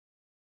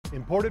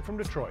imported from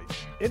Detroit.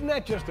 Isn't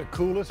that just the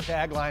coolest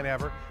tagline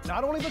ever?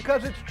 Not only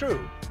because it's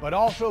true, but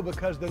also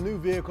because the new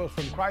vehicles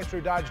from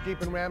Chrysler, Dodge,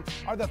 Jeep, and Ram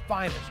are the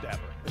finest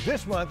ever.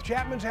 This month,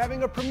 Chapman's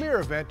having a premiere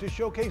event to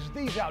showcase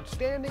these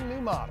outstanding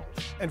new models.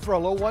 And for a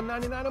low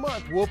 $199 a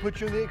month, we'll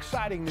put you in the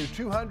exciting new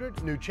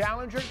 200, new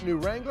Challenger, new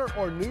Wrangler,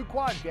 or new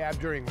Quad Cab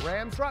during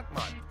Ram Truck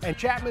Month. And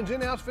Chapman's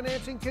in-house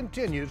financing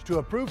continues to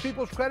approve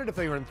people's credit if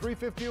they earn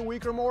 $350 a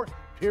week or more,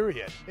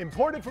 period.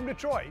 Imported from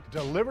Detroit,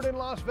 delivered in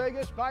Las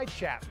Vegas by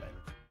Chapman.